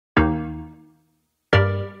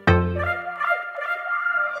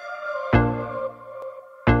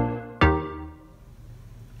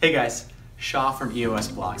Hey guys, Shaw from EOS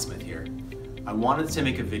Blocksmith here. I wanted to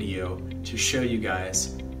make a video to show you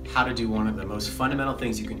guys how to do one of the most fundamental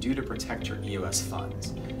things you can do to protect your EOS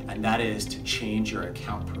funds, and that is to change your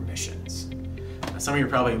account permissions. Now, some of you are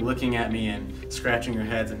probably looking at me and scratching your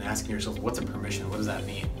heads and asking yourself, what's a permission? What does that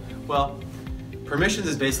mean? Well, permissions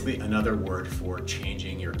is basically another word for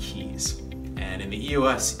changing your keys. And in the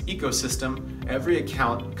EOS ecosystem, every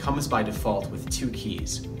account comes by default with two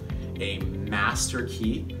keys. A master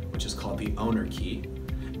key, which is called the owner key,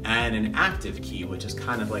 and an active key, which is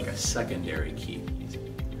kind of like a secondary key.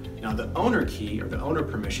 Now the owner key, or the owner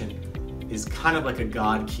permission, is kind of like a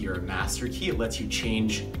God key or a master key. It lets you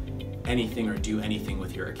change anything or do anything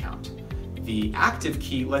with your account. The active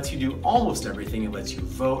key lets you do almost everything. It lets you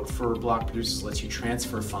vote for block producers, lets you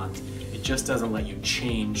transfer funds. It just doesn't let you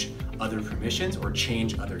change other permissions or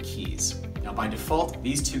change other keys. Now by default,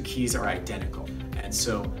 these two keys are identical. And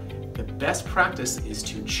so the best practice is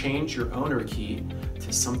to change your owner key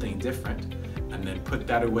to something different and then put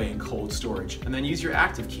that away in cold storage, and then use your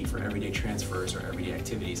active key for everyday transfers or everyday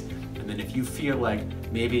activities. And then if you feel like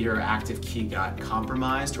maybe your active key got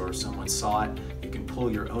compromised or someone saw it, you can pull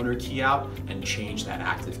your owner key out and change that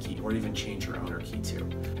active key, or even change your owner key too.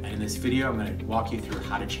 And in this video, I'm going to walk you through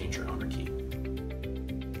how to change your owner key.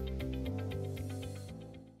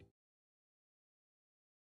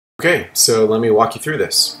 Okay, so let me walk you through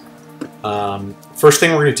this. First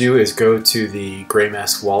thing we're going to do is go to the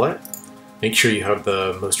GrayMask wallet. Make sure you have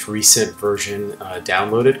the most recent version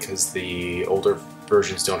downloaded, because the older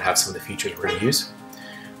versions don't have some of the features we're going to use.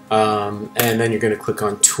 And then you're going to click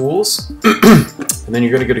on Tools, and then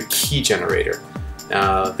you're going to go to Key Generator.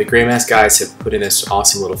 Now, the GrayMask guys have put in this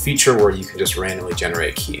awesome little feature where you can just randomly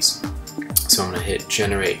generate keys. So I'm going to hit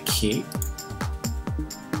Generate Key.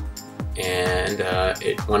 And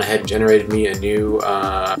it went ahead and generated me a new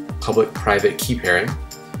public-private key pairing,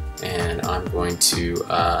 and I'm going to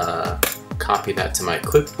copy that to my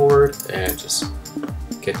clipboard and just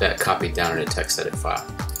get that copied down in a text edit file.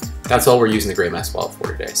 That's all we're using the GrayMask wallet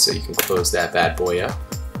for today, so you can close that bad boy up.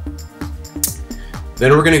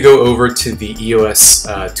 Then we're going to go over to the EOS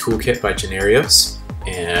toolkit by Generios,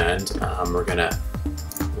 and we're going to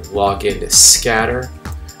log into Scatter.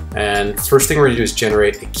 And first thing we're going to do is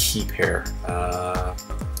generate a key pair.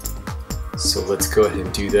 So let's go ahead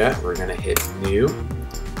and do that. We're going to hit New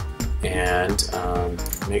and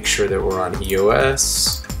make sure that we're on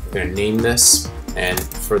EOS. We're going to name this, and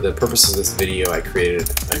for the purposes of this video I created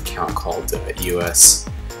an account called EOS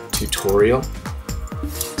Tutorial.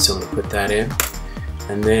 So I'm going to put that in,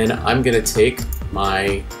 and then I'm going to take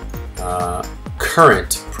my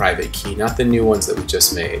current private key, not the new ones that we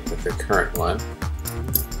just made, but the current one.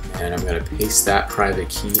 And I'm going to paste that private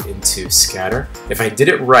key into Scatter. If I did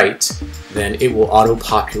it right, then it will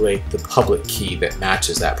auto-populate the public key that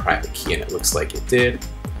matches that private key, and it looks like it did.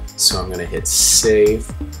 So I'm going to hit Save,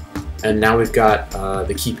 and now we've got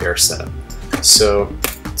the key pair set up. So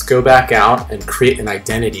let's go back out and create an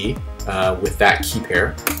identity with that key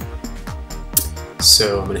pair.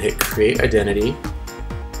 So I'm going to hit Create Identity,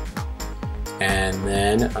 and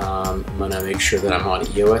then I'm going to make sure that I'm on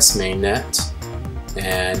EOS mainnet.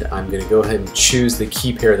 And I'm going to go ahead and choose the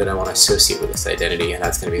key pair that I want to associate with this identity, and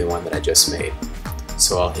that's going to be the one that I just made.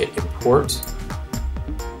 So I'll hit Import.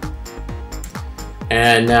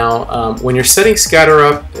 And now when you're setting Scatter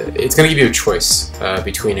up, it's going to give you a choice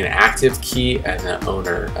between an active key and the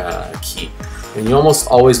owner key. And you almost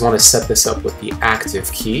always want to set this up with the active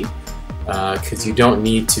key, because you don't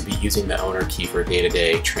need to be using the owner key for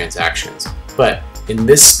day-to-day transactions. But in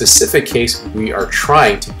this specific case, we are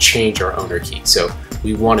trying to change our owner key, so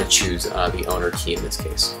we want to choose the owner key in this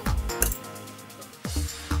case.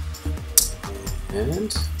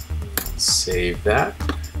 And save that.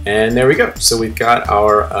 And there we go. So we've got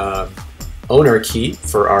our owner key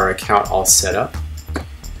for our account all set up.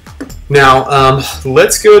 Now,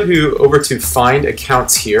 let's go over to Find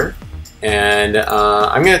Accounts here. And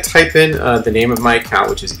I'm going to type in the name of my account,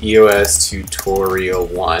 which is EOS Tutorial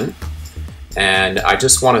 1. And I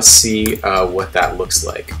just want to see what that looks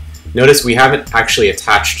like. Notice we haven't actually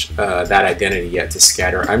attached that identity yet to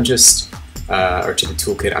Scatter. I'm just, or to the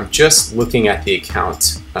toolkit, I'm just looking at the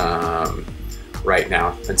account right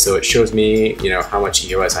now. And so it shows me, how much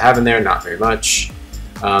EOS I have in there, not very much.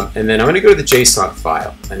 And then I'm going to go to the JSON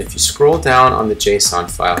file. And if you scroll down on the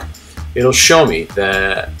JSON file, it'll show me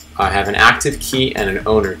that I have an active key and an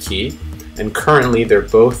owner key. And currently they're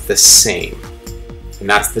both the same. And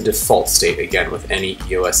that's the default state, again, with any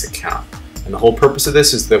EOS account. And the whole purpose of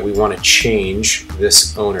this is that we want to change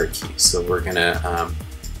this owner key. So we're going to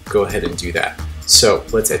go ahead and do that. So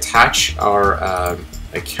let's attach our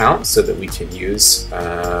account so that we can use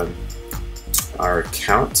our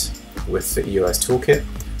account with the EOS toolkit.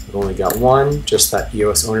 We've only got one, just that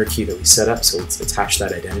EOS owner key that we set up, so let's attach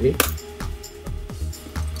that identity.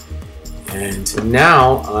 And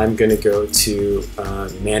now I'm going to go to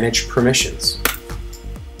manage permissions.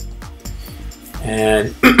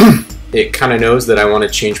 And it kind of knows that I want to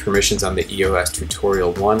change permissions on the EOS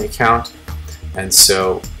Tutorial 1 account. And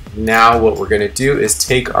so now what we're going to do is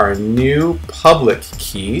take our new public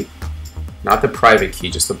key, not the private key,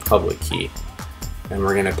 just the public key, and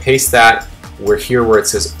we're going to paste that here where it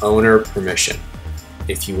says owner permission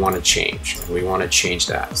if you want to change. And we want to change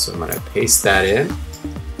that. So I'm going to paste that in,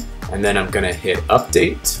 and then I'm going to hit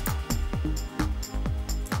update.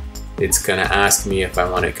 It's going to ask me if I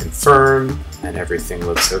want to confirm, and everything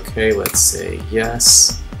looks okay. Let's say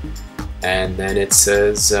yes. And then it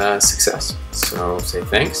says success. So say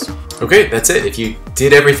thanks. Okay, that's it. If you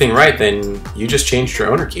did everything right, then you just changed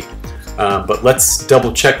your owner key. But let's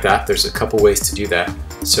double check that. There's a couple ways to do that.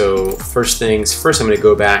 So first things first, I'm going to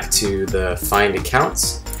go back to the find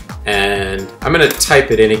accounts, and I'm going to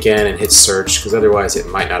type it in again and hit search because otherwise it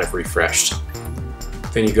might not have refreshed.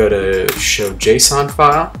 Then you go to show JSON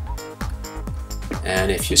file.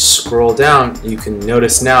 And if you scroll down, you can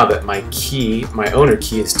notice now that my key, my owner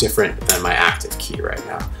key, is different than my active key right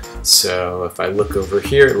now. So if I look over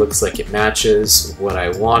here, it looks like it matches what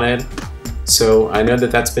I wanted. So I know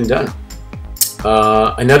that that's been done.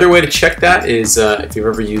 Another way to check that is if you've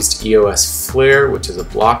ever used EOS Flare, which is a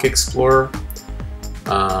block explorer.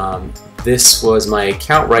 This was my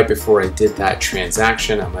account right before I did that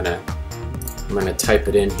transaction. I'm gonna type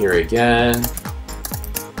it in here again.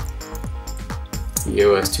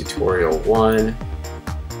 EOS Tutorial 1,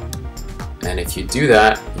 and if you do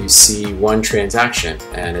that, you see one transaction,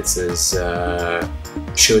 and it says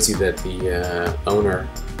shows you that the owner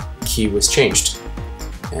key was changed.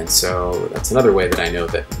 And so that's another way that I know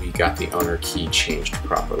that we got the owner key changed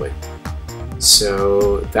properly.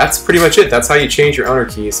 So that's pretty much it. That's how you change your owner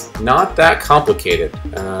keys. Not that complicated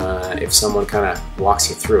if someone kind of walks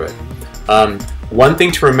you through it. One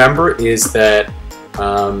thing to remember is that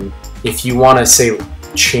if you want to, say,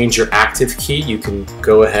 change your active key, you can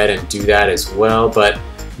go ahead and do that as well, but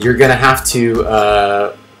you're going to have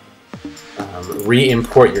to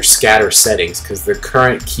re-import your scatter settings because the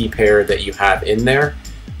current key pair that you have in there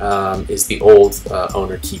is the old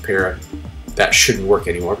owner key pair. That shouldn't work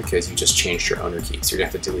anymore because you just changed your owner key. So you're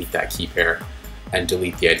going to have to delete that key pair and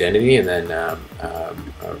delete the identity, and then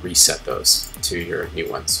reset those to your new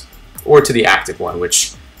ones, or to the active one,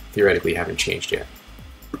 which theoretically you haven't changed yet.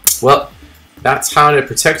 Well, that's how to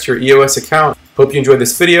protect your EOS account. Hope you enjoyed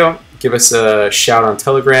this video. Give us a shout on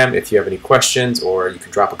Telegram if you have any questions, or you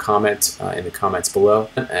can drop a comment in the comments below.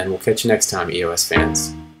 And we'll catch you next time, EOS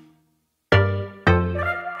fans.